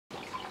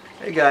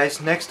Hey guys,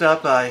 next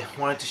up I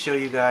wanted to show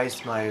you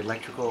guys my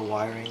electrical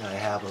wiring. I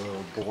have a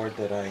little board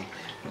that I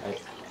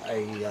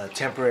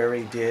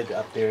temporarily did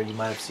up there. You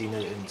might have seen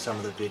it in some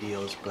of the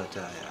videos, but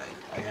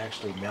I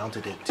actually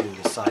mounted it to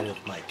the side of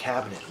my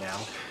cabinet now.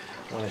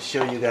 I want to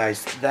show you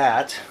guys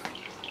that.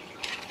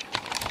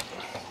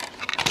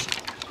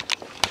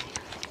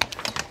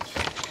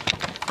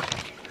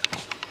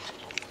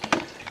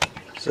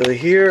 So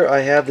here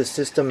I have the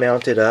system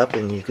mounted up,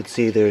 and you can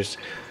see there's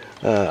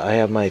I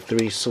have my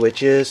 3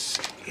 switches,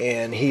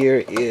 and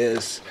here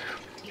is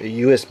a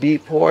USB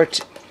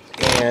port,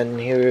 and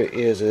here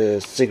is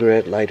a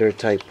cigarette lighter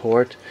type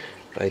port.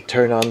 If I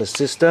turn on the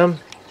system,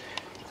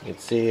 you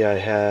can see I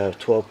have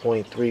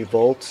 12.3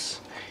 volts,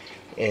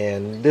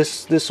 and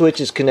this switch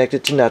is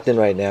connected to nothing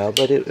right now,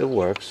 but it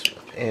works.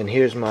 And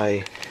here's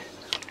my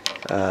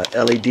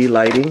LED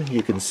lighting.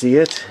 You can see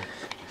it.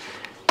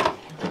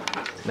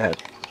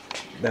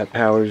 That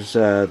powers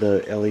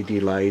the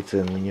LED lights,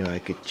 and I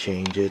could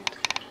change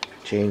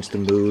the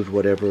mood,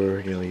 whatever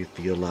you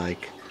feel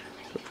like.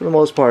 But for the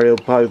most part, it'll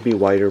probably be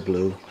white or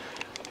blue.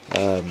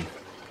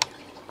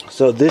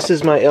 So this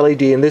is my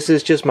LED, and this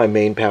is just my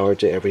main power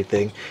to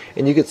everything.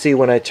 And you can see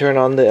when I turn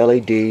on the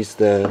LEDs,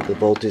 the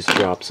voltage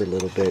drops a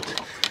little bit,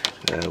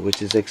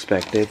 which is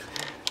expected.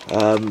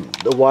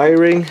 The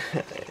wiring,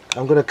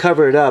 I'm going to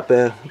cover it up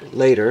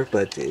later,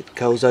 but it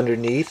goes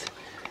underneath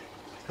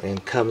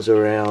and comes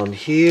around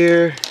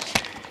here,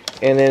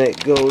 and then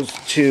it goes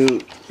to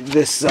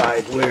this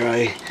side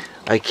where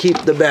I keep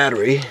the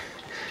battery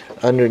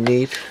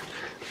underneath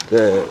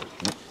the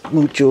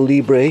Mucho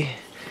Libre,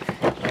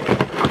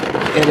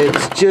 and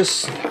it's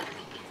just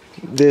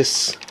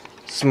this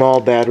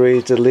small battery.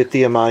 It's a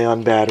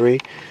lithium-ion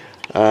battery.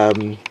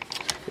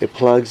 It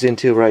plugs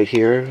into right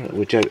here,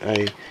 which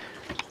I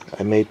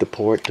made the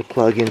port to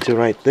plug into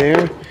right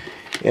there,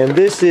 and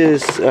this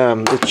is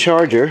the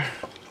charger.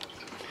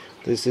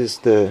 This is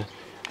the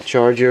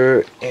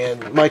charger,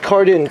 and my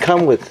car didn't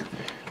come with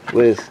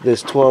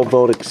this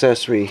 12-volt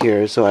accessory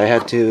here, so I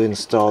had to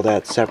install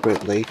that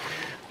separately.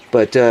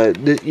 But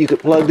you could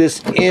plug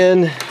this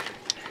in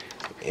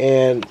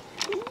and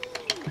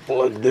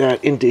plug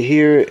that into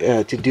here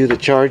to do the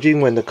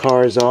charging when the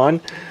car is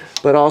on.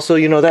 But also,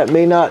 that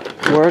may not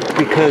work,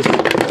 because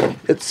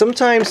it's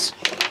sometimes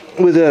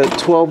with a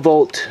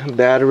 12-volt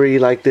battery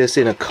like this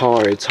in a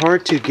car, it's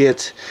hard to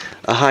get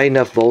a high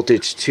enough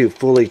voltage to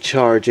fully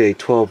charge a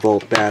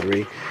 12-volt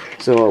battery.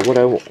 So what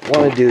I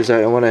want to do is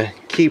I want to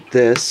keep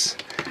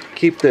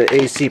the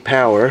AC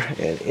power,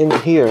 and in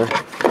here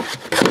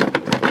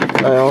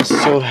I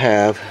also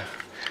have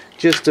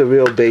just a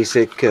real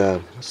basic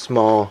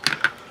small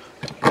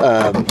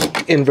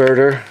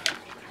inverter.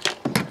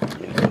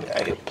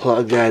 I can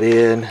plug that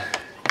in,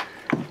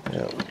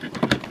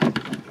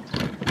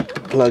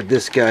 plug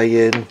this guy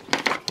in,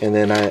 and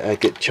then I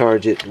could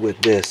charge it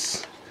with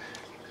this.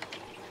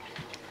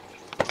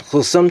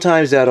 So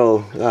sometimes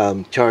that'll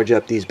charge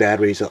up these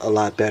batteries a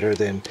lot better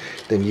than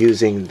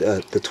using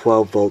the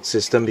 12-volt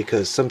system,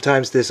 because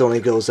sometimes this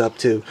only goes up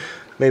to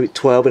maybe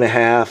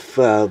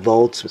 12.5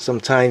 volts,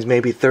 sometimes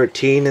maybe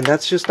 13, and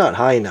that's just not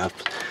high enough.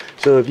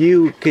 So if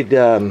you could,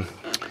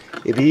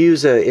 if you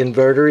use an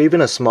inverter,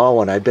 even a small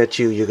one, I bet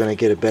you're going to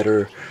get a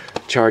better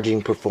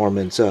charging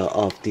performance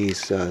off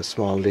these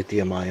small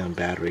lithium-ion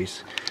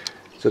batteries.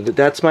 So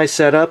that's my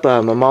setup.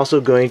 I'm also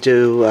going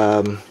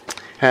to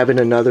having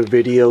another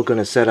video, going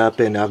to set up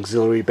an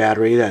auxiliary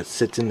battery that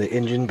sits in the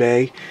engine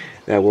bay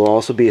that will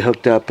also be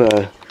hooked up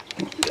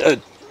to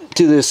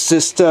this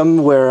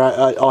system, where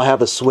I'll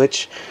have a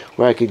switch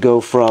where I could go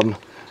from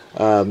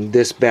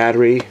this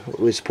battery,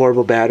 this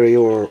portable battery,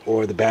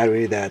 or the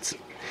battery that's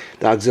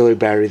the auxiliary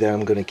battery that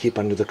I'm going to keep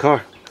under the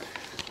car.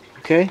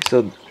 Okay,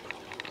 so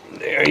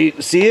there you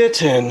see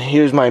it, and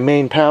here's my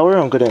main power.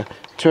 I'm going to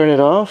turn it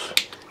off,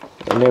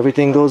 and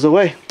everything goes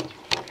away.